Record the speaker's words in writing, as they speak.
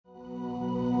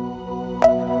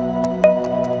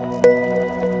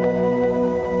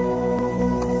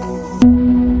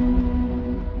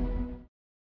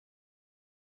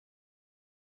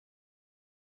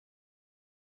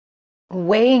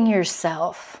weighing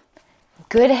yourself.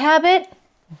 Good habit,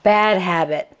 bad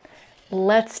habit.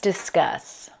 Let's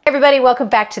discuss. Hey everybody, welcome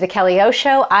back to the Kelly O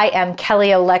Show. I am Kelly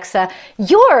Olexa,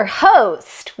 your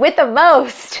host with the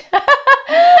most.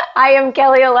 I am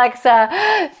Kelly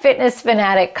Olexa, fitness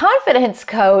fanatic, confidence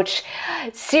coach,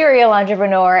 serial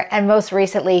entrepreneur, and most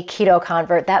recently keto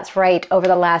convert. That's right, over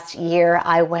the last year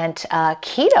I went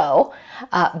keto,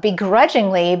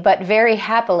 begrudgingly, but very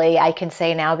happily, I can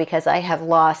say now, because I have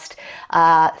lost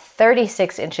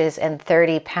 36 inches and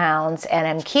 30 pounds, and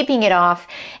I'm keeping it off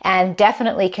and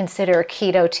definitely consider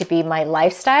keto to be my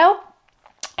lifestyle.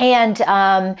 And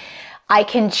I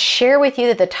can share with you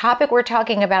that the topic we're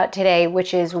talking about today,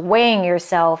 which is weighing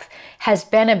yourself, has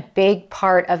been a big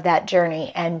part of that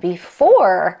journey. And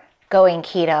before going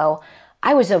keto,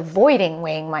 I was avoiding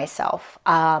weighing myself.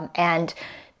 And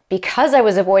because I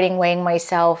was avoiding weighing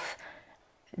myself,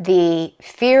 the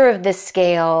fear of the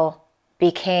scale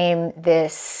became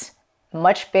this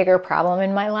much bigger problem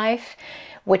in my life,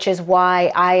 which is why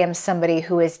I am somebody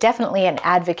who is definitely an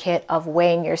advocate of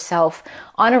weighing yourself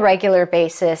on a regular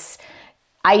basis,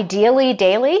 ideally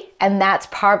daily, and that's a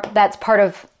big part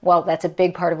of what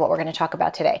we're going to talk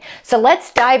about today. So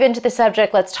let's dive into the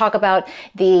subject. Let's talk about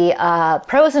the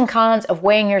pros and cons of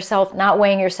weighing yourself, not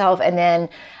weighing yourself, and then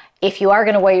if you are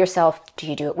going to weigh yourself, do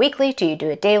you do it weekly? Do you do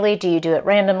it daily? Do you do it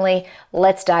randomly?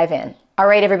 Let's dive in. All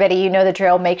right, everybody, you know the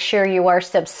drill. Make sure you are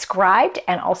subscribed,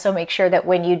 and also make sure that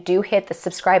when you do hit the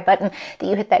subscribe button, that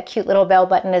you hit that cute little bell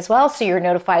button as well, so you're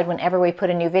notified whenever we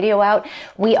put a new video out.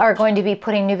 We are going to be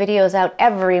putting new videos out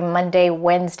every Monday,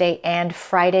 Wednesday, and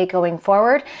Friday going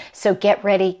forward. So get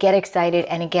ready, get excited,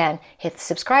 and again, hit the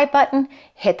subscribe button,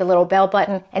 hit the little bell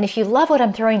button, and if you love what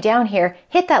I'm throwing down here,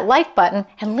 hit that like button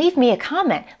and leave me a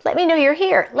comment. Let me know you're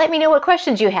here. Let me know what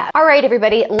questions you have. All right,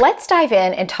 everybody, let's dive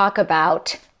in and talk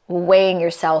about weighing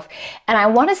yourself. And I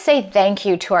want to say thank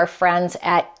you to our friends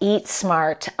at Eat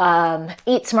Smart,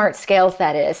 Eat Smart Scales,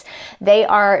 that is. They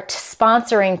are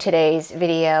sponsoring today's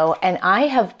video, and I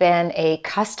have been a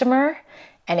customer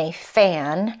and a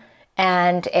fan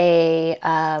and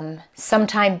a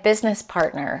sometime business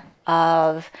partner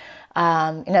of,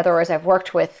 in other words, I've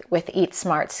worked with Eat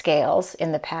Smart Scales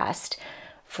in the past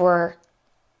for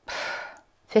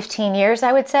 15 years,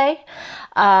 I would say.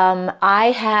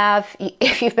 I have,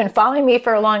 if you've been following me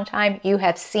for a long time, you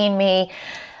have seen me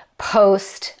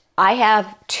post. I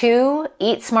have 2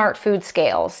 Eat Smart food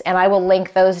scales, and I will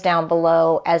link those down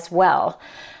below as well,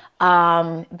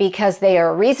 because they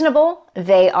are reasonable.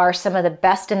 They are some of the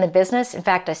best in the business. In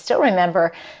fact, I still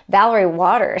remember Valerie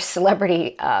Waters,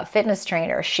 celebrity fitness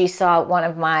trainer. She saw one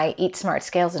of my Eat Smart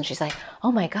scales, and she's like,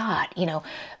 "Oh my God,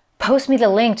 post me the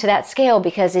link to that scale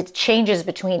because it changes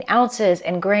between ounces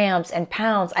and grams and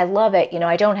pounds. I love it.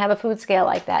 I don't have a food scale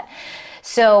like that."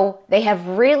 So they have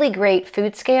really great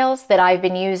food scales that I've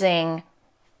been using,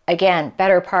 again,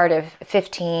 better part of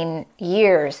 15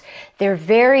 years. They're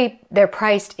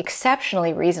priced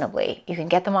exceptionally reasonably. You can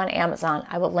get them on Amazon.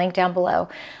 I will link down below.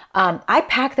 I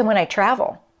pack them when I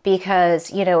travel,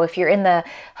 because, if you're in the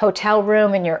hotel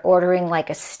room and you're ordering like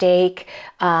a steak,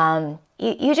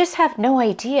 you just have no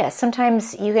idea.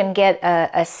 Sometimes you can get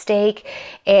a steak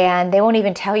and they won't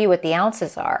even tell you what the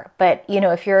ounces are. But,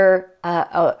 if you're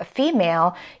a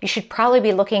female, you should probably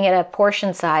be looking at a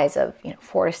portion size of,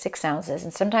 4 to 6 ounces.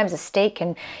 And sometimes a steak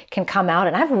can come out,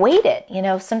 and I've weighed it,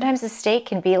 sometimes a steak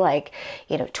can be like,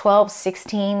 12,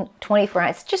 16, 24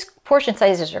 ounces. Just portion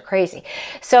sizes are crazy.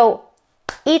 So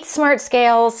Eat Smart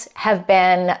Scales have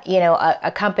been,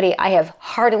 a company I have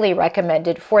heartily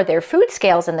recommended for their food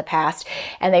scales in the past,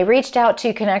 and they reached out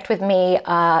to connect with me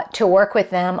to work with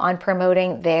them on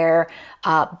promoting their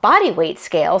body weight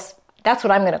scales. That's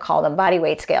what I'm going to call them, body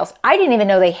weight scales. I didn't even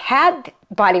know they had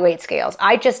body weight scales.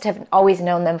 I just have always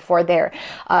known them for their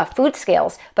food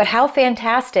scales. But how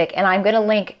fantastic. And I'm going to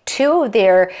link 2 of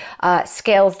their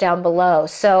scales down below.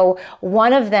 So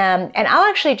one of them, and I'll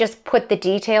actually just put the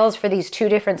details for these 2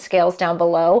 different scales down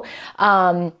below.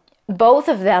 Both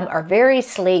of them are very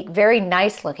sleek, very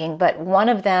nice looking, but one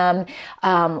of them,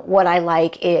 what I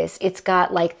like is it's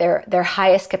got like their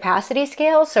highest capacity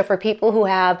scale. So for people who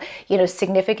have,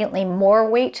 significantly more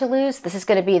weight to lose, this is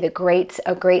going to be a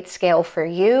great scale for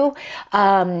you.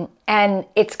 And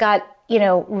it's got,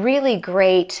 really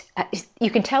great, you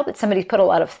can tell that somebody's put a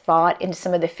lot of thought into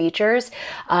some of the features,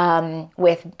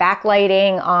 with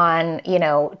backlighting on,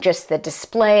 just the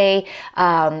display,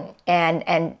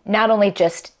 and not only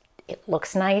just it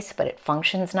looks nice, but it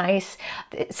functions nice.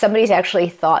 Somebody's actually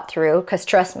thought through, because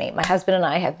trust me, my husband and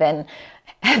I have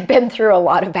been through a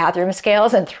lot of bathroom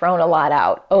scales and thrown a lot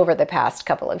out over the past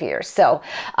couple of years. So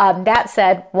that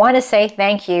said, want to say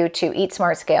thank you to Eat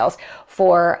Smart Scales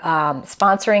for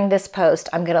sponsoring this post.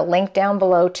 I'm going to link down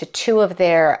below to 2 of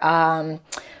their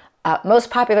most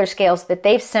popular scales that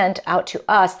they've sent out to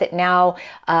us that now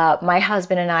my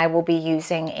husband and I will be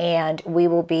using, and we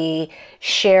will be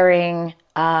sharing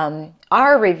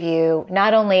our review.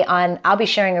 Not only on, I'll be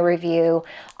sharing a review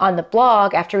on the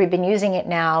blog after we've been using it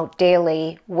now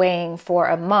daily, weighing for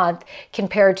a month,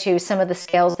 compared to some of the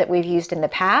scales that we've used in the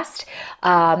past.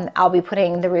 I'll be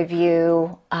putting the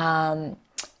review on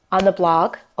the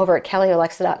blog over at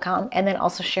kellyolexa.com, and then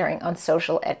also sharing on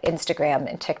social at Instagram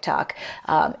and TikTok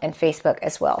and Facebook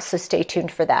as well. So stay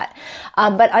tuned for that.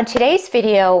 But on today's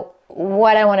video,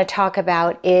 what I want to talk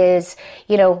about is,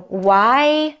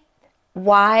 why,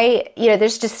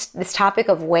 there's just this topic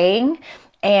of weighing,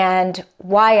 and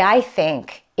why I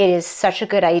think it is such a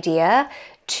good idea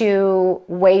to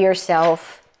weigh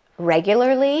yourself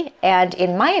regularly. And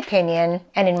in my opinion,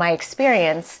 and in my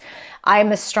experience,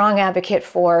 I'm a strong advocate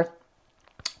for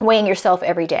weighing yourself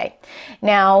every day.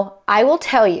 Now, I will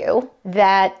tell you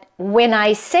that when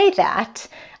I say that,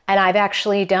 and I've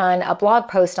actually done a blog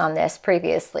post on this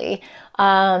previously,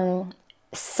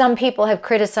 some people have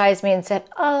criticized me and said,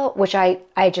 oh, which I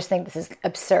just think this is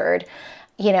absurd.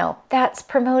 That's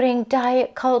promoting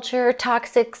diet culture,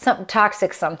 toxic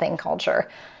something culture,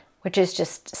 which is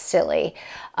just silly.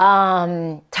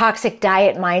 Toxic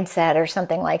diet mindset or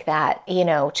something like that,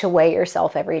 to weigh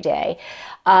yourself every day.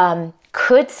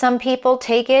 Could some people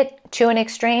take it to an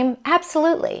extreme?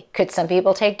 Absolutely. Could some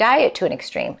people take diet to an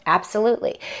extreme?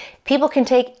 Absolutely. People can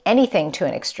take anything to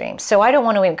an extreme. So I don't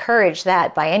want to encourage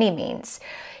that by any means.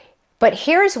 But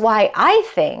here's why I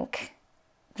think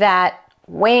that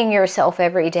weighing yourself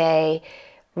every day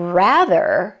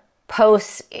rather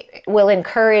will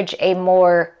encourage a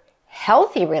more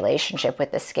healthy relationship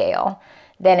with the scale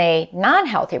than a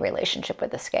non-healthy relationship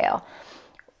with the scale.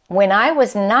 When I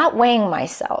was not weighing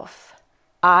myself,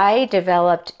 I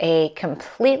developed a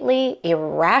completely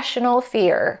irrational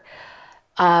fear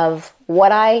of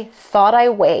what I thought I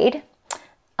weighed.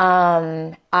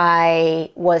 I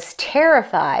was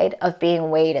terrified of being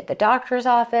weighed at the doctor's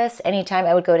office. Anytime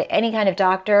I would go to any kind of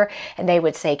doctor and they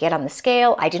would say, get on the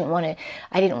scale. I didn't want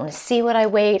to see what I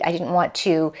weighed. I didn't want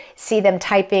to see them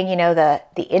typing,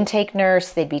 the intake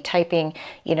nurse, they'd be typing,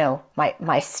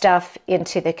 my stuff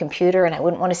into the computer, and I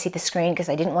wouldn't want to see the screen because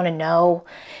I didn't want to know.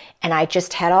 And I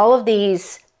just had all of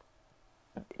these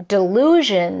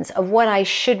delusions of what I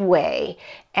should weigh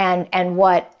and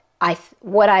what I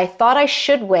thought I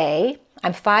should weigh.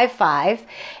 I'm 5'5",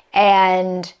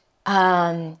 and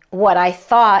what I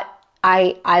thought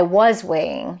I was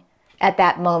weighing at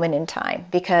that moment in time,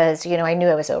 because I knew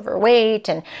I was overweight,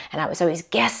 and I was always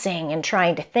guessing and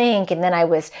trying to think, and then I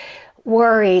was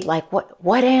worried, like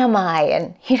what am I,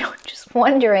 and just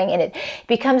wondering, and it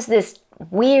becomes this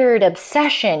weird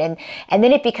obsession, and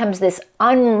then it becomes this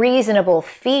unreasonable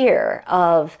fear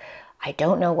of, I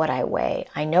don't know what I weigh.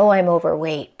 I know I'm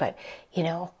overweight, but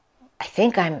I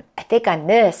think I'm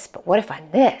this, but what if I'm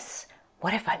this?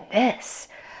 What if I'm this?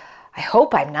 I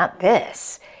hope I'm not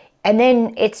this. And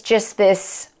then it's just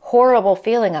this horrible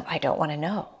feeling of, I don't want to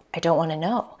know. I don't want to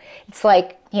know. It's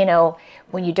like,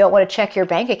 when you don't want to check your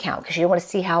bank account because you don't want to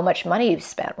see how much money you've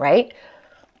spent, right?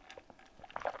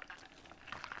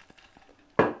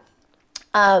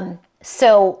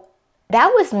 So that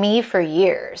was me for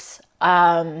years.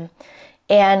 And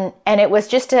it was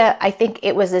just I think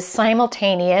it was a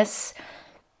simultaneous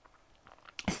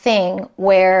thing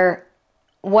where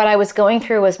what I was going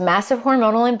through was massive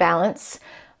hormonal imbalance.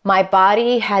 My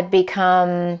body had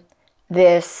become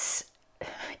this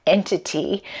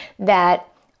entity that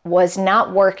was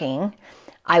not working.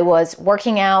 I was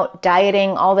working out,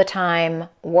 dieting all the time,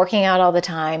 working out all the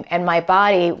time, and my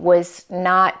body was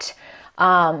not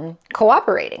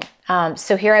cooperating.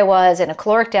 So here I was in a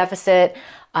caloric deficit,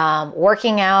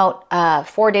 working out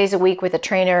 4 days a week with a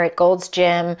trainer at Gold's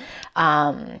Gym,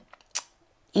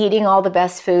 eating all the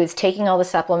best foods, taking all the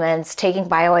supplements, taking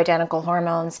bioidentical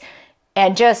hormones,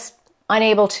 and just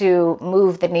unable to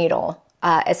move the needle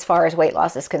as far as weight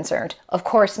loss is concerned. Of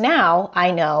course, now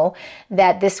I know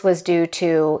that this was due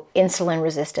to insulin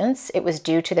resistance. It was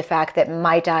due to the fact that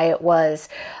my diet was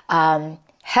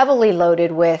heavily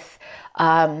loaded with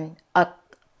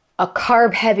a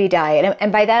carb-heavy diet.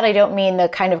 And by that, I don't mean the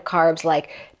kind of carbs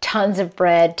like tons of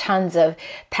bread, tons of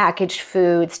packaged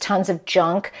foods, tons of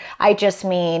junk. I just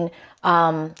mean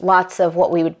lots of what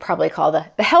we would probably call the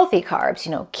healthy carbs,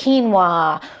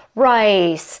 quinoa,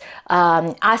 rice,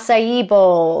 acai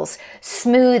bowls,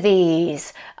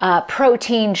 smoothies,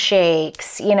 protein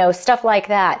shakes, you know, stuff like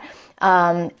that.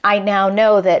 I now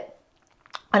know that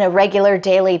on a regular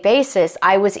daily basis,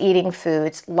 I was eating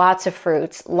foods, lots of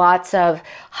fruits, lots of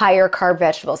higher carb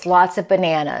vegetables, lots of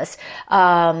bananas.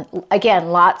 Again,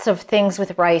 lots of things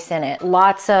with rice in it,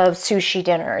 lots of sushi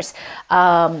dinners.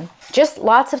 Just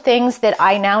lots of things that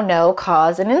I now know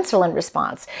cause an insulin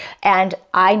response. And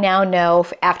I now know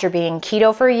after being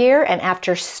keto for a year and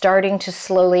after starting to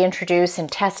slowly introduce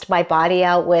and test my body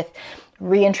out with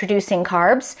reintroducing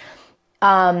carbs,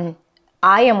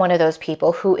 I am one of those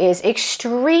people who is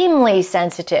extremely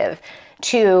sensitive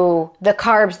to the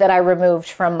carbs that I removed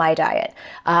from my diet.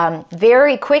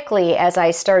 Very quickly, as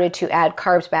I started to add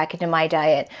carbs back into my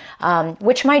diet,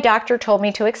 which my doctor told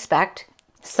me to expect.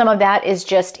 Some of that is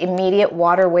just immediate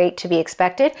water weight to be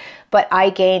expected, but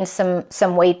I gained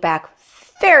some weight back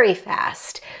very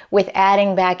fast with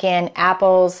adding back in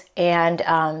apples and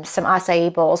some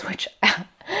acai bowls, which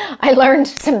I learned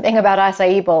something about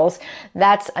acai bowls.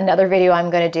 That's another video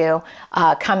I'm going to do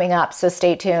coming up, so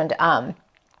stay tuned.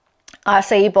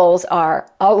 Acai bowls are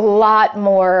a lot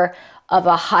more of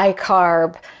a high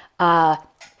carb,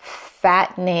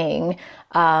 fattening,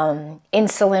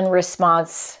 insulin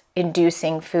response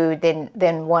inducing food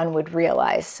than one would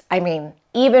realize. I mean,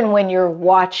 even when you're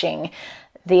watching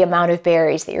the amount of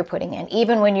berries that you're putting in,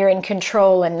 even when you're in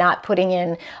control and not putting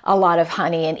in a lot of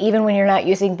honey, and even when you're not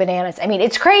using bananas. I mean,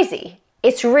 it's crazy.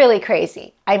 It's really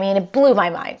crazy. I mean, it blew my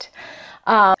mind.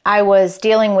 I was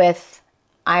dealing with,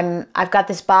 I've got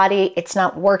this body, it's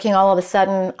not working all of a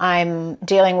sudden. I'm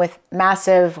dealing with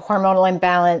massive hormonal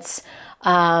imbalance.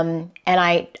 And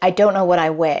I don't know what I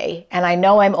weigh, and I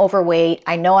know I'm overweight.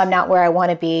 I know I'm not where I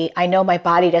want to be. I know my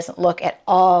body doesn't look at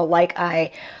all like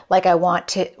I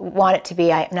want it to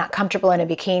be. I'm not comfortable in a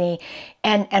bikini.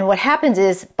 And what happens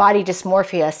is body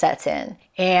dysmorphia sets in,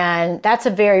 and that's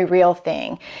a very real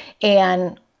thing.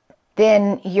 And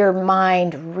then your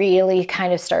mind really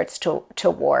kind of starts to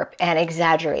warp and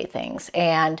exaggerate things.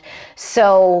 And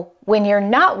so when you're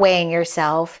not weighing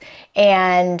yourself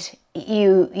and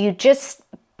you just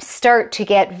start to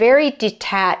get very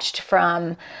detached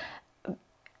from,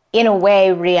 in a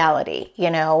way, reality, you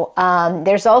know.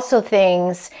 There's also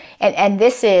things, and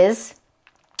this is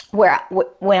where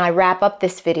when I wrap up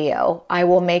this video, I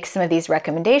will make some of these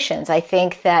recommendations. I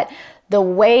think that the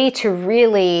way to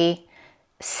really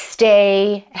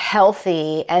stay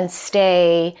healthy and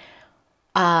stay,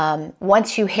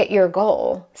 once you hit your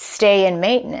goal, stay in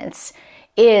maintenance,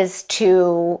 is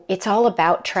it's all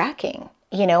about tracking,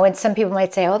 you know. And some people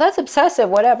might say, oh, that's obsessive,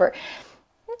 whatever.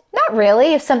 Not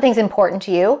really, if something's important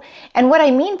to you. And what I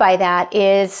mean by that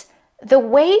is the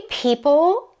way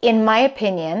people, in my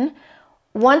opinion,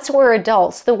 once we're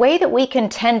adults, the way that we can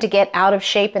tend to get out of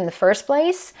shape in the first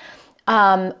place,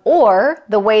 or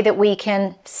the way that we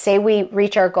can say we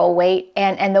reach our goal weight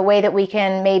and the way that we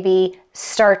can maybe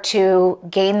start to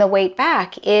gain the weight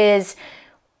back is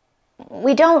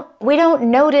we don't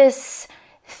notice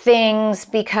things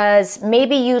because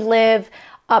maybe you live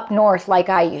up north like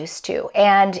I used to.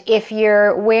 And if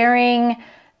you're wearing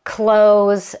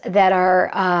clothes that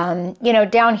are, you know,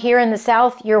 down here in the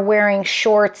South, you're wearing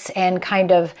shorts and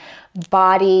kind of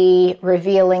body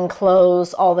revealing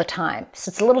clothes all the time. So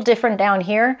it's a little different down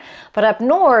here, but up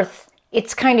north,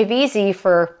 it's kind of easy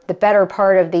for the better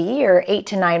part of the year, 8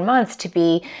 to 9 months, to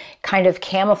be kind of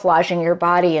camouflaging your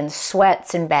body in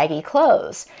sweats and baggy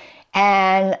clothes.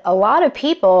 And a lot of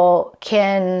people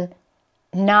can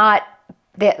not,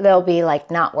 they'll be like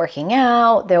not working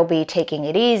out, they'll be taking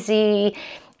it easy,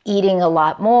 eating a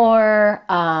lot more,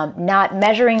 not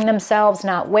measuring themselves,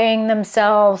 not weighing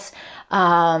themselves,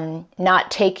 not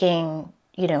taking,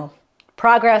 you know,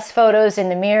 progress photos in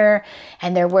the mirror,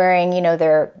 and they're wearing, you know,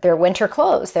 their winter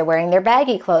clothes, they're wearing their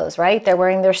baggy clothes, right? They're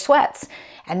wearing their sweats.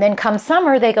 And then come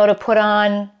summer, they go to put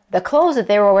on the clothes that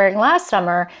they were wearing last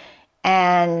summer,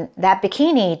 and that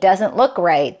bikini doesn't look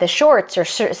right. The shorts are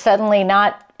suddenly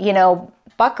not, you know,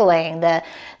 buckling.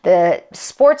 The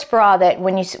sports bra that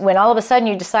when all of a sudden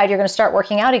you decide you're going to start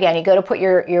working out again, you go to put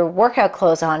your workout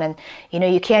clothes on, and you know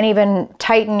you can't even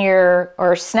tighten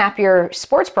or snap your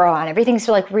sports bra on. Everything's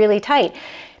like really tight.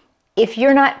 If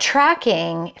you're not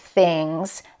tracking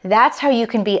things, that's how you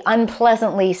can be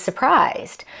unpleasantly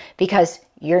surprised, because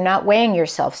you're not weighing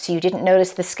yourself, so you didn't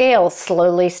notice the scale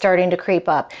slowly starting to creep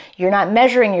up. You're not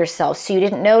measuring yourself, so you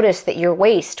didn't notice that your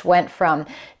waist went from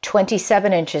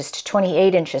 27 inches to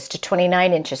 28 inches to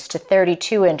 29 inches to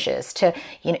 32 inches to,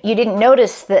 you know, you didn't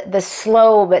notice the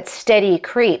slow but steady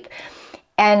creep.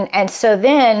 And so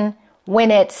then when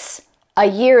it's a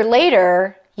year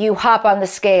later, you hop on the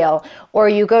scale, or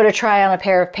you go to try on a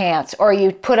pair of pants, or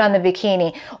you put on the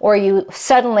bikini, or you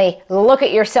suddenly look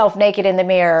at yourself naked in the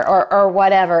mirror, or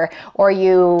whatever, or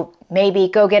you maybe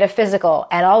go get a physical,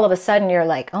 and all of a sudden you're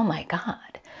like, oh my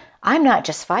God, I'm not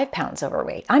just 5 pounds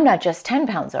overweight. I'm not just 10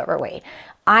 pounds overweight.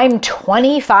 I'm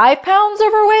 25 pounds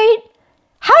overweight?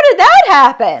 How did that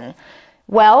happen?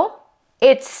 Well,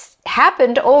 it's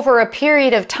happened over a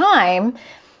period of time,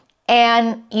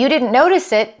 and you didn't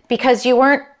notice it because you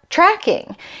weren't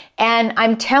tracking. And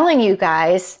I'm telling you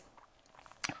guys,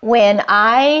 when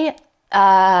I'm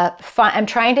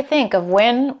trying to think of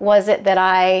when was it that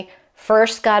I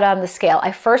first got on the scale.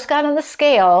 I first got on the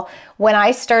scale when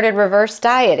I started reverse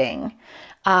dieting,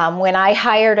 when I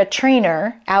hired a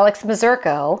trainer, Alex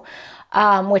Mazurko,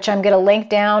 which I'm going to link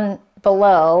down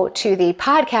below to the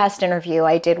podcast interview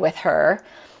I did with her.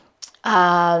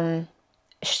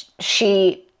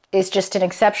 She is just an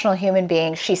exceptional human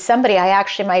being. She's somebody I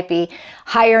actually might be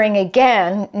hiring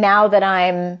again now that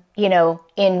I'm,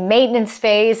 in maintenance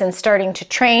phase and starting to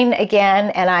train again.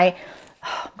 And I'm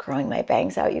growing my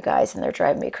bangs out, you guys, and they're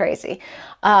driving me crazy.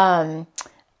 Now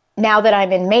that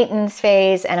I'm in maintenance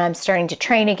phase and I'm starting to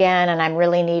train again, and I'm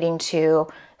really needing to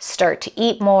start to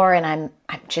eat more, and I'm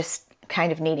just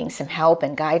kind of needing some help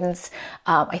and guidance.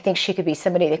 I think she could be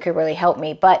somebody that could really help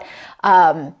me. But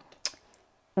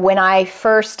when I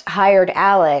first hired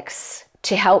Alex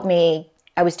to help me,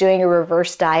 I was doing a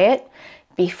reverse diet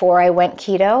before I went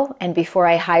keto and before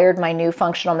I hired my new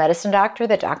functional medicine doctor,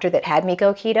 the doctor that had me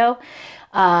go keto.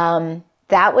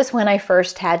 That was when I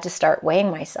first had to start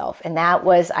weighing myself. And that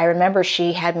was, I remember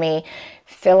she had me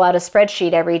fill out a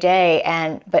spreadsheet every day.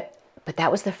 But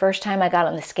that was the first time I got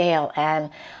on the scale. And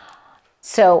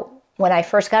so when I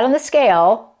first got on the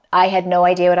scale, I had no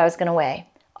idea what I was going to weigh.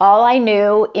 All I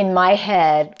knew in my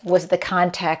head was the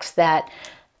context that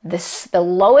the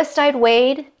lowest I'd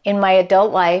weighed in my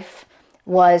adult life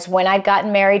was when I'd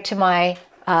gotten married to my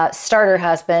starter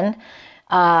husband.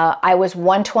 I was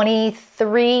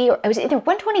 123, it was either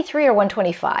 123 or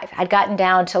 125. I'd gotten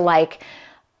down to like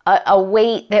a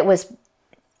weight that was,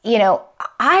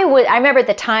 I remember at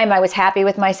the time I was happy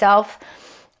with myself.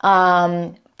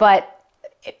 But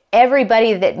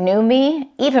everybody that knew me,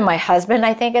 even my husband,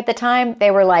 I think at the time,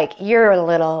 they were like, you're a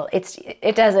little,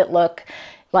 it doesn't look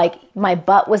like, my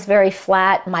butt was very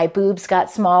flat. My boobs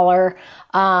got smaller.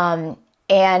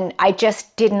 And I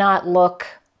just did not look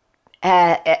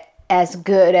as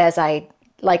good as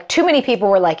too many people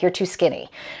were like, you're too skinny,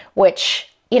 which,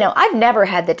 I've never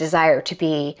had the desire to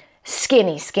be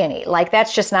skinny. Like,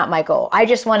 that's just not my goal. I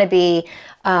just want to be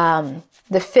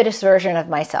the fittest version of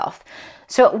myself.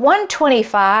 So at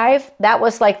 125, that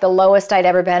was like the lowest I'd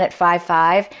ever been at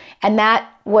 5'5", and that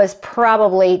was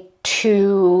probably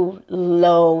too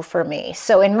low for me.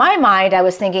 So in my mind, I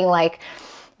was thinking like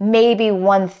maybe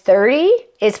 130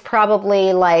 is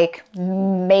probably like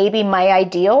maybe my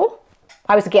ideal.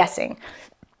 I was guessing.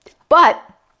 But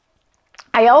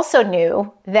I also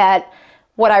knew that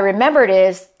what I remembered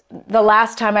is the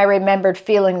last time I remembered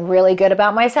feeling really good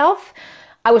about myself,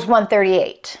 I was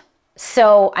 138.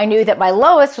 So I knew that my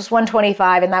lowest was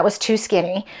 125, and that was too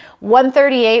skinny.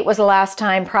 138 was the last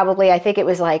time, probably, I think it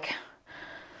was like,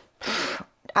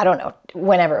 I don't know,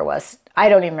 whenever it was. I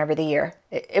don't even remember the year.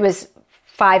 It was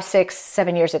 5, 6,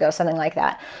 7 years ago, something like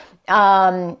that.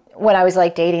 When I was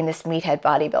like dating this meathead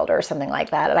bodybuilder or something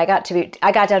like that. And I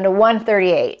got down to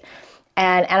 138.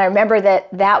 And I remember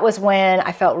that was when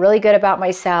I felt really good about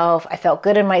myself. I felt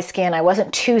good in my skin. I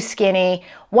wasn't too skinny.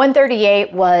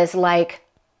 138 was like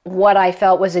what I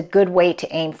felt was a good weight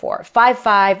to aim for.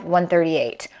 5'5",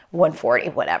 138, 140,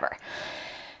 whatever.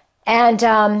 And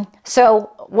so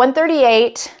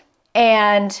 138,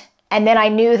 and then I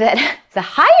knew that the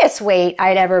highest weight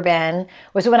I'd ever been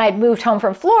was when I'd moved home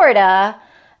from Florida,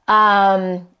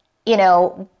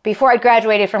 before I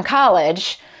graduated from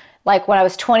college, like when I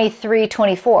was 23,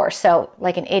 24. So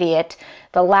like an idiot,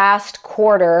 the last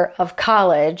quarter of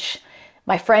college,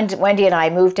 my friend Wendy and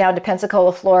I moved down to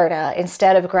Pensacola, Florida.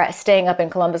 Instead of staying up in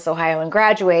Columbus, Ohio and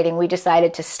graduating, we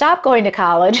decided to stop going to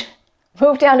college,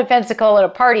 move down to Pensacola to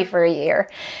party for a year,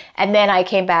 and then I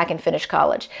came back and finished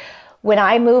college. When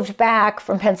I moved back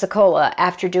from Pensacola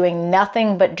after doing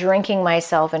nothing but drinking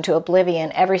myself into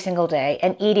oblivion every single day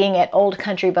and eating at Old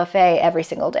Country Buffet every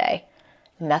single day,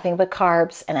 nothing but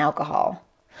carbs and alcohol,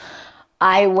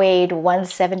 I weighed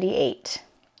 178.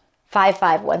 5'5",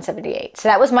 178. So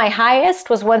that was my highest,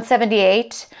 was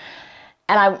 178.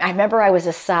 And I remember I was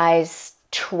a size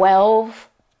 12,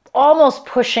 almost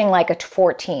pushing like a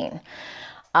 14.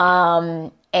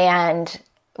 And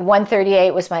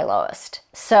 138 was my lowest.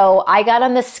 So I got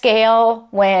on the scale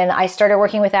when I started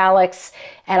working with Alex,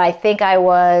 and I think I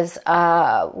was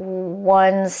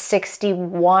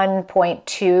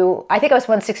 161.2. I think I was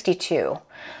 162.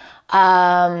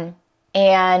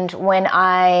 And when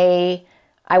I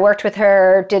worked with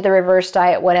her, did the reverse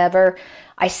diet, whatever,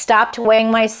 I stopped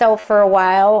weighing myself for a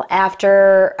while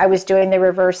after I was doing the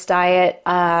reverse diet.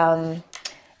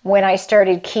 When I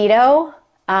started keto,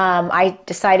 I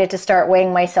decided to start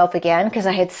weighing myself again because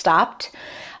I had stopped.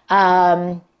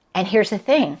 And here's the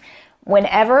thing.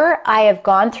 Whenever I have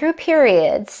gone through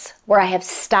periods where I have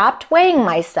stopped weighing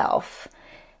myself,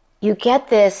 you get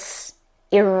this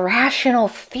irrational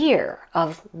fear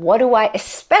of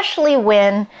especially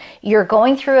when you're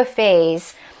going through a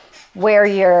phase where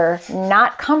you're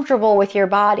not comfortable with your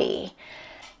body.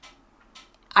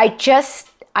 I'm just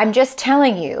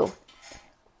telling you,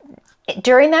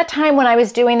 during that time when I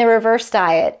was doing the reverse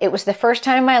diet, it was the first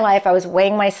time in my life I was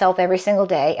weighing myself every single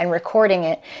day and recording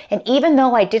it. And even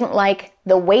though I didn't like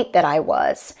the weight that I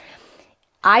was,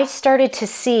 I started to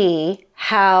see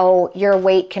how your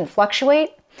weight can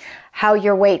fluctuate, how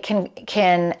your weight can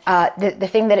the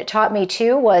thing that it taught me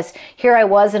too was, here I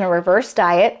was in a reverse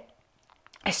diet.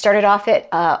 I started off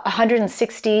at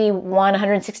 161,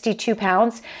 162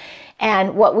 pounds.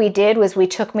 And what we did was we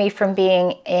took me from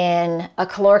being in a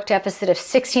caloric deficit of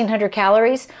 1,600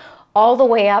 calories all the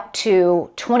way up to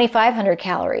 2,500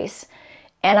 calories.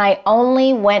 And I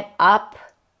only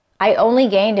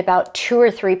gained about 2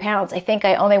 or 3 pounds. I think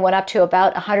I only went up to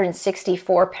about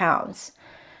 164 pounds.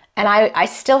 And I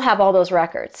still have all those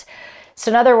records. So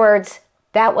in other words,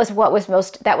 that was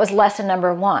lesson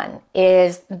number one,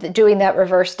 is doing that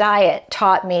reverse diet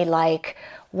taught me, like,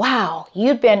 wow,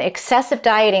 you'd been excessive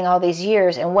dieting all these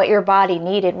years, and what your body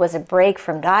needed was a break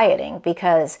from dieting,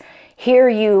 because here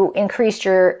you increased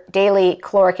your daily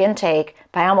caloric intake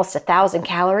by almost 1,000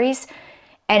 calories,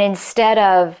 and instead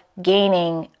of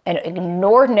gaining an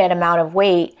inordinate amount of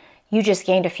weight, you just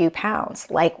gained a few pounds.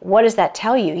 Like, what does that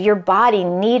tell you? Your body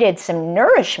needed some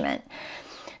nourishment.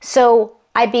 So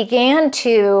I began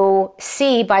to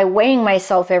see, by weighing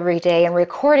myself every day and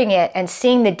recording it and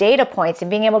seeing the data points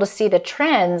and being able to see the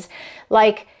trends,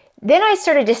 like, then I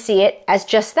started to see it as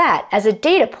just that, as a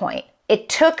data point. It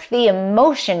took the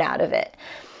emotion out of it.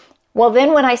 Well,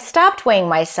 then when I stopped weighing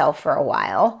myself for a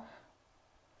while,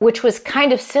 which was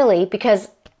kind of silly because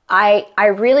I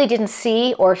really didn't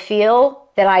see or feel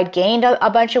that I'd gained a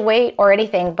bunch of weight or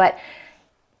anything, but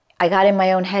I got in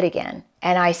my own head again.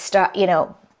 And I stopped,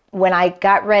 when I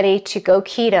got ready to go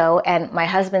keto, and my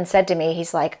husband said to me,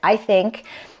 he's like, I think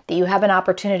that you have an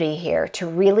opportunity here to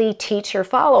really teach your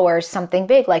followers something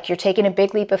big. Like, you're taking a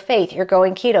big leap of faith. You're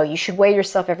going keto. You should weigh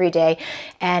yourself every day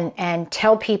and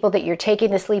tell people that you're taking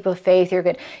this leap of faith. You're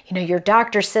good. Your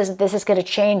doctor says that this is going to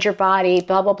change your body,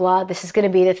 blah, blah, blah. This is going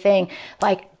to be the thing.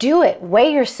 Like, do it.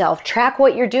 Weigh yourself. Track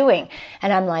what you're doing.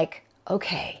 And I'm like,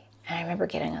 okay. And I remember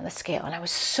getting on the scale, and I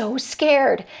was so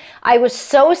scared. I was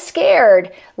so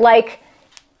scared. Like,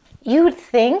 you'd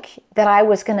think that I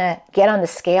was going to get on the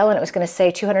scale and it was going to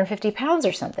say 250 pounds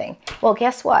or something. Well,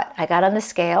 guess what? I got on the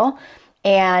scale,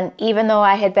 and even though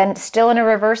I had been still in a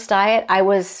reverse diet, I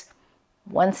was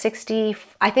 160.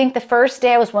 I think the first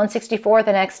day I was 164.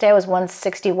 The next day I was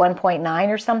 161.9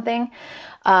 or something.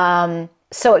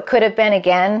 So it could have been,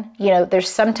 again, there's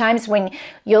sometimes when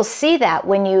you'll see that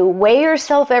when you weigh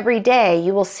yourself every day,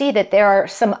 you will see that there are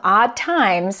some odd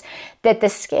times that the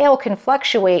scale can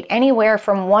fluctuate anywhere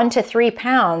from 1 to 3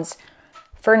 pounds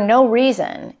for no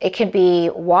reason. It can be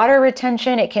water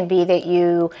retention. It can be that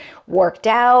you worked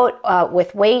out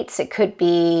with weights. It could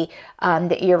be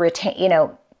that you're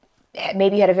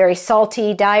maybe you had a very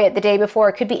salty diet the day before.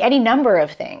 It could be any number of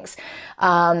things.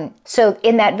 So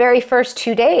in that very first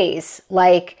 2 days,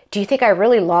 like, do you think I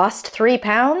really lost 3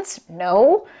 pounds?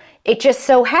 No, it just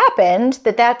so happened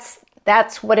that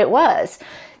that's what it was.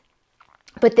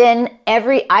 But then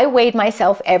I weighed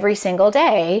myself every single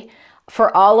day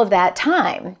for all of that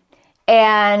time.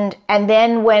 And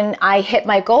then when I hit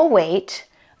my goal weight,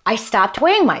 I stopped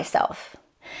weighing myself.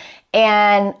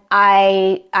 And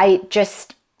I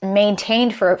just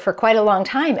maintained for quite a long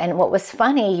time. And what was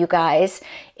funny, you guys,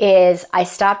 is I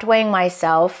stopped weighing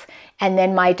myself, and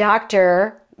then my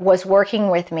doctor was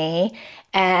working with me,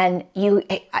 and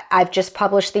I've just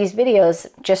published these videos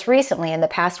just recently in the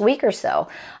past week or so.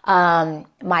 I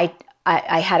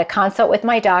had a consult with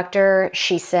my doctor.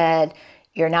 She said,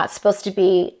 you're not supposed to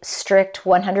be strict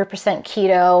 100%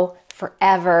 keto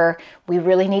forever. We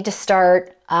really need to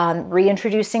start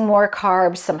reintroducing more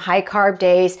carbs, some high carb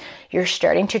days. You're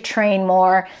starting to train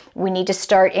more. We need to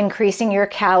start increasing your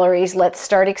calories. Let's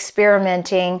start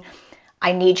experimenting.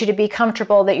 I need you to be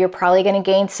comfortable that you're probably going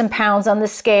to gain some pounds on the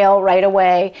scale right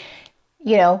away.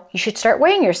 You know, you should start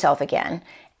weighing yourself again.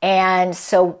 And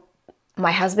so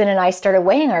my husband and I started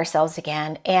weighing ourselves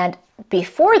again. And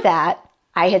before that,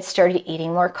 I had started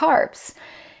eating more carbs.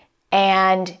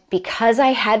 And because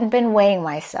I hadn't been weighing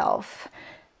myself,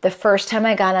 the first time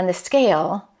I got on the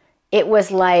scale, it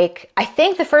was like, I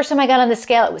think the first time I got on the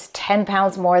scale, it was 10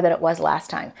 pounds more than it was last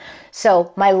time.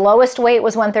 So my lowest weight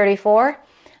was 134.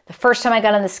 The first time I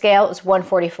got on the scale, it was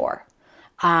 144.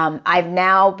 I've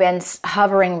now been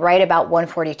hovering right about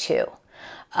 142.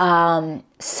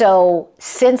 So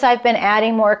since I've been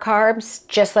adding more carbs,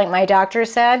 just like my doctor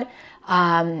said,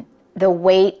 the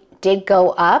weight did go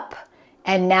up.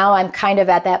 And now I'm kind of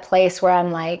at that place where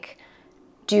I'm like,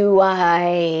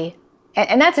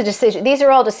 and that's a decision. These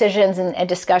are all decisions and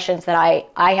discussions that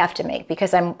I have to make,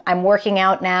 because I'm working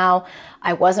out now.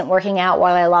 I wasn't working out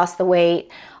while I lost the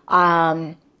weight.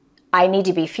 I need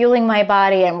to be fueling my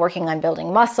body. I'm working on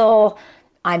building muscle.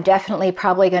 I'm definitely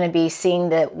probably going to be seeing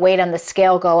the weight on the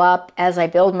scale go up as I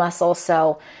build muscle.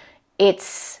 So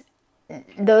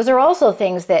those are also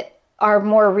things that are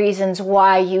more reasons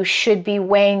why you should be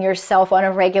weighing yourself on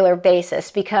a regular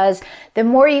basis, because the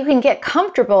more you can get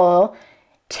comfortable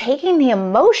taking the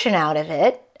emotion out of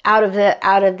it, out of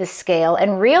the scale,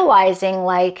 and realizing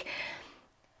like,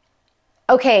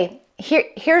 okay,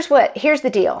 here's the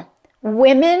deal.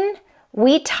 Women,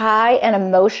 we tie an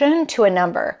emotion to a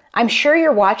number. I'm sure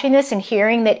you're watching this and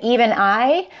hearing that even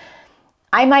I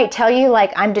might tell you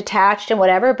like I'm detached and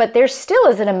whatever, but there still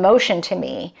is an emotion to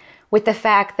me with the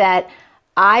fact that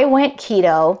I went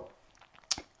keto,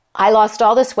 I lost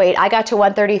all this weight, I got to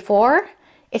 134.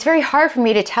 It's very hard for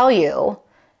me to tell you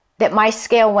that my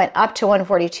scale went up to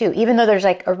 142, even though there's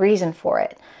like a reason for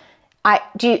it.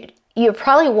 You're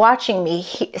probably watching me,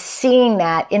 seeing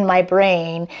that in my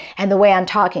brain and the way I'm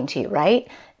talking to you, right?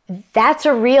 That's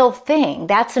a real thing.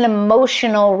 That's an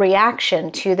emotional reaction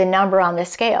to the number on the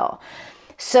scale.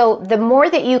 So the more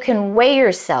that you can weigh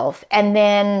yourself and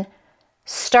then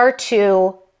start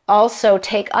to also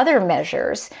take other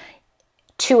measures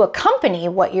to accompany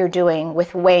what you're doing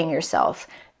with weighing yourself,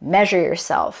 measure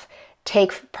yourself,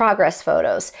 take progress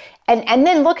photos, and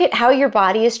then look at how your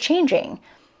body is changing.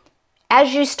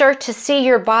 As you start to see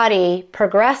your body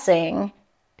progressing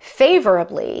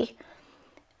favorably,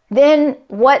 then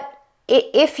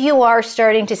if you are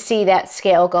starting to see that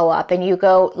scale go up and you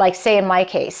go, like say in my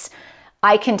case,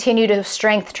 I continue to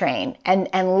strength train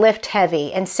and lift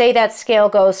heavy, and say that scale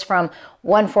goes from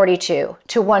 142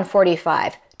 to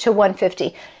 145 to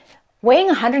 150. Weighing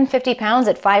 150 pounds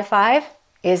at 5'5"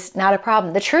 is not a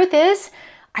problem. The truth is,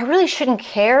 I really shouldn't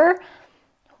care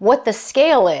what the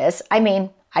scale is. I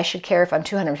mean, I should care if I'm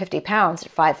 250 pounds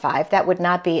at 5'5". That would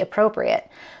not be appropriate.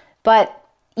 But,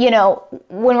 you know,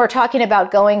 when we're talking about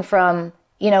going from,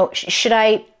 you know,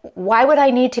 why would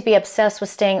I need to be obsessed with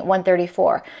staying at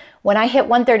 134? When I hit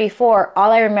 134,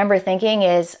 all I remember thinking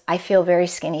is, I feel very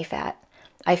skinny fat.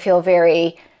 I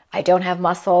don't have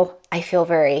muscle. I feel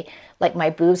very, like my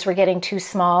boobs were getting too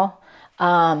small.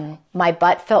 My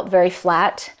butt felt very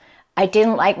flat. I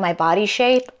didn't like my body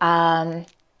shape. And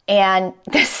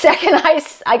the second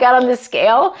I got on the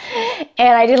scale and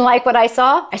I didn't like what I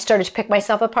saw, I started to pick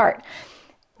myself apart.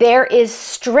 There is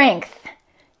strength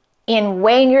in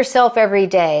weighing yourself every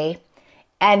day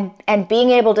and being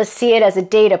able to see it as a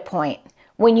data point.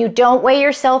 When you don't weigh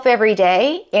yourself every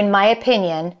day, in my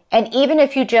opinion, and even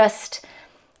if you just,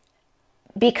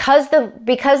 because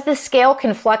the scale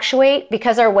can fluctuate,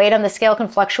 because our weight on the scale can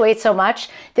fluctuate so much,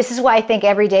 this is why I think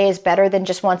every day is better than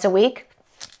just once a week.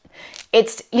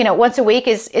 It's, you know, once a week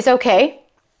is okay,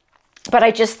 but I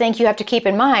just think you have to keep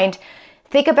in mind,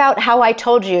 think about how I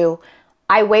told you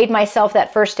I weighed myself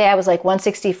that first day, I was like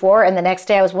 164, and the next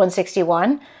day I was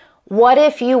 161. What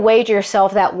if you weighed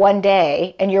yourself that one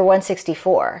day and you're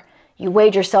 164? You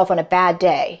weighed yourself on a bad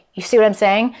day. You see what I'm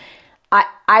saying?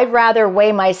 I'd rather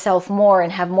weigh myself more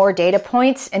and have more data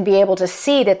points and be able to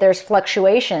see that there's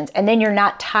fluctuations, and then you're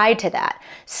not tied to that.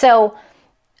 So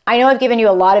I know I've given you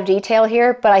a lot of detail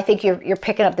here, but I think you're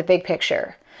picking up the big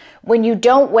picture. When you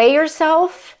don't weigh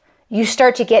yourself, you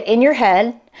start to get in your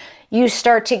head. You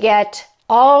start to get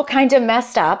all kinds of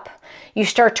messed up. You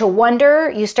start to wonder,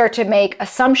 you start to make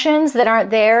assumptions that aren't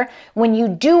there. When you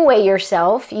do weigh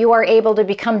yourself, you are able to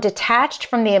become detached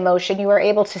from the emotion. You are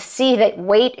able to see that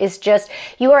weight is just,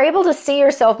 you are able to see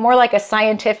yourself more like a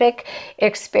scientific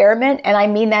experiment, and I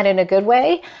mean that in a good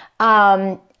way.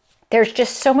 There's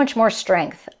just so much more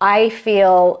strength. I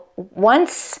feel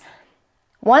once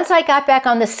I got back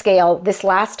on the scale this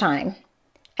last time,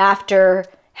 after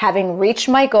having reached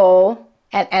my goal,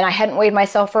 And I hadn't weighed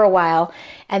myself for a while.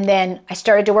 And then I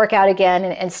started to work out again,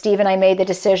 and Steve and I made the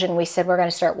decision. We said, we're going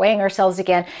to start weighing ourselves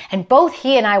again. And both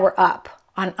he and I were up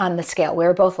on the scale. We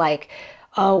were both like,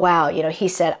 oh, wow. You know, he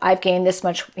said, I've gained this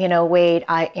much, you know, weight.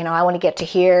 I want to get to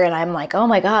here. And I'm like, oh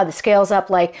my God, the scale's up.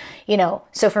 Like, you know,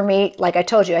 so for me, like I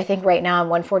told you, I think right now I'm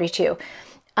 142.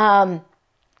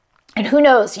 And who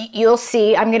knows, you'll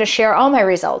see, I'm going to share all my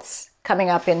results coming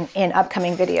up in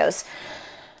upcoming videos.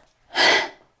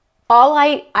 All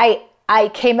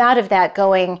I came out of that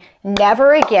going,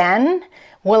 never again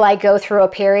will I go through a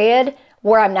period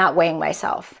where I'm not weighing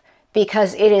myself,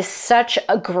 because it is such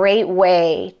a great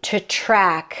way to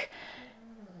track.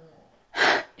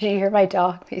 Did you hear my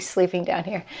dog? He's sleeping down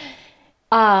here.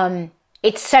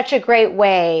 It's such a great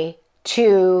way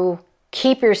to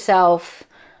keep yourself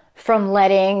from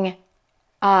letting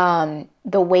the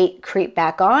weight creep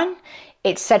back on.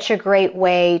 It's such a great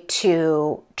way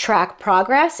to track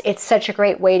progress. It's such a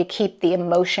great way to keep the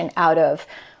emotion out of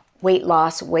weight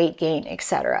loss, weight gain,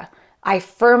 etc. I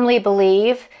firmly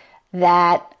believe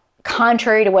that,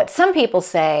 contrary to what some people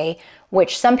say,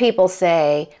 which some people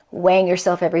say weighing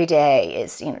yourself every day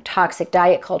is, you know, toxic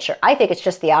diet culture, I think it's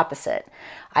just the opposite.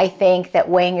 I think that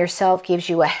weighing yourself gives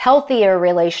you a healthier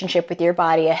relationship with your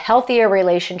body, a healthier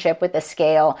relationship with the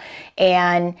scale,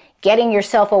 and getting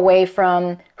yourself away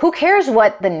from who cares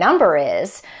what the number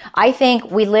is. I think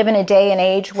we live in a day and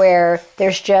age where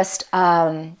there's just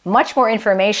much more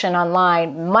information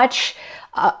online, much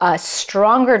a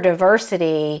stronger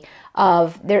diversity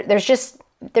of,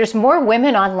 there's more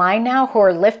women online now who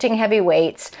are lifting heavy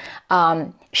weights,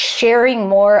 sharing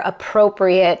more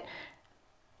appropriate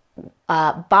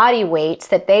body weights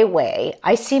that they weigh.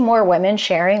 I see more women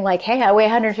sharing like, hey, I weigh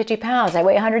 150 pounds, I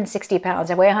weigh 160 pounds,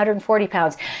 I weigh 140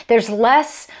 pounds. There's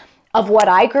less of what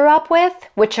I grew up with,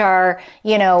 which are,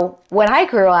 you know, when I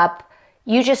grew up,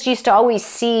 you just used to always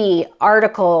see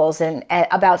articles and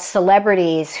about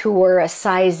celebrities who were a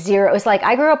size 0. It was like,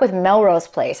 I grew up with Melrose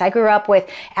Place. I grew up with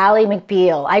Ally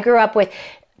McBeal. I grew up with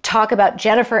talk about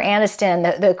Jennifer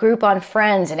Aniston, the group on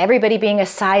Friends, and everybody being a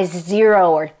size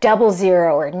 0 or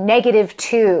 00 or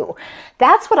 -2.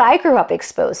 That's what I grew up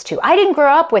exposed to. I didn't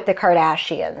grow up with the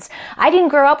Kardashians. I didn't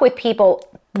grow up with people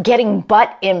getting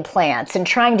butt implants and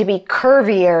trying to be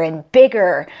curvier and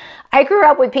bigger. I grew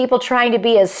up with people trying to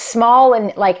be as small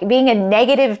and like being a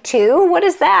 -2. What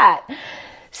is that?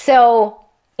 So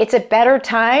it's a better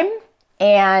time.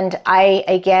 And I,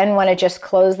 again, want to just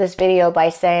close this video by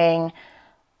saying,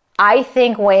 I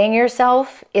think weighing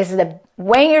yourself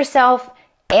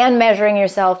and measuring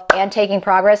yourself and taking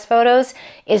progress photos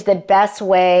is the best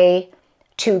way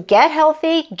to get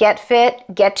healthy, get fit,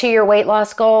 get to your weight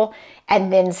loss goal,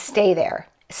 and then stay there.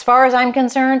 As far as I'm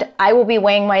concerned, I will be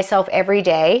weighing myself every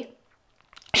day.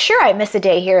 Sure, I miss a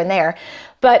day here and there,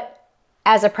 but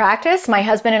as a practice, my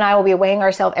husband and I will be weighing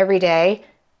ourselves every day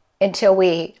until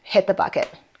we hit the bucket,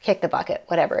 kick the bucket,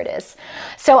 whatever it is.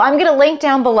 So I'm going to link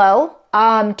down below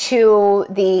to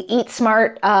the Eat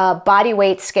Smart body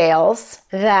weight scales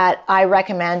that I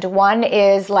recommend. One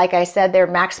is, like I said, their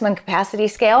maximum capacity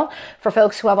scale for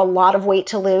folks who have a lot of weight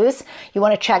to lose. You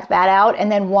want to check that out.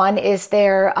 And then one is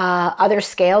their other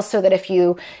scales, so that if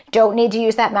you don't need to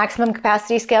use that maximum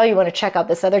capacity scale, you want to check out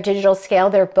this other digital scale.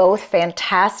 They're both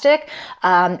fantastic.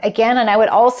 Again, and I would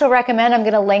also recommend, I'm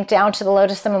going to link down to below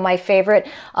to some of my favorite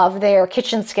of their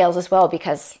kitchen scales as well,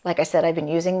 because like I said, I've been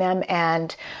using them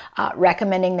and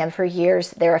recommending them for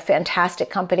years. They're a fantastic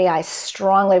company. I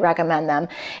strongly recommend them.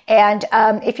 And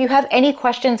if you have any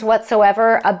questions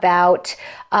whatsoever about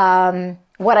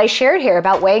what I shared here,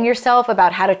 about weighing yourself,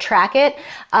 about how to track it,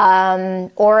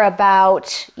 or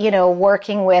about, you know,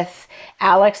 working with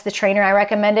Alex, the trainer I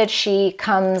recommended. She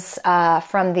comes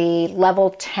from the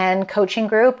level 10 coaching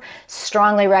group.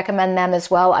 Strongly recommend them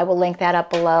as well. I will link that up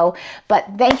below. But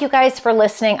thank you guys for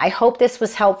listening. I hope this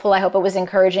was helpful. I hope it was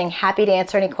encouraging. Happy to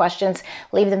answer any questions.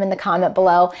 Leave them in the comment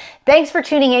below. Thanks for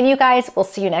tuning in, you guys. We'll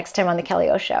see you next time on The Kelly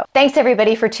O Show. Thanks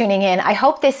everybody for tuning in. I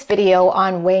hope this video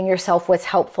on weighing yourself was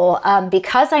helpful.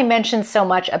 Because I mentioned so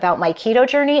much about my keto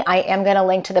journey, I am going to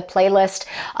link to the playlist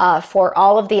for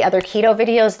all of the other keto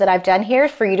videos that I've done here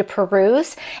for you to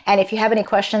peruse. And if you have any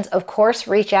questions, of course,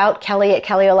 reach out,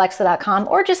 Kelly@kellyolexa.com,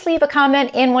 or just leave a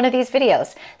comment in one of these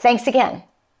videos. Thanks again.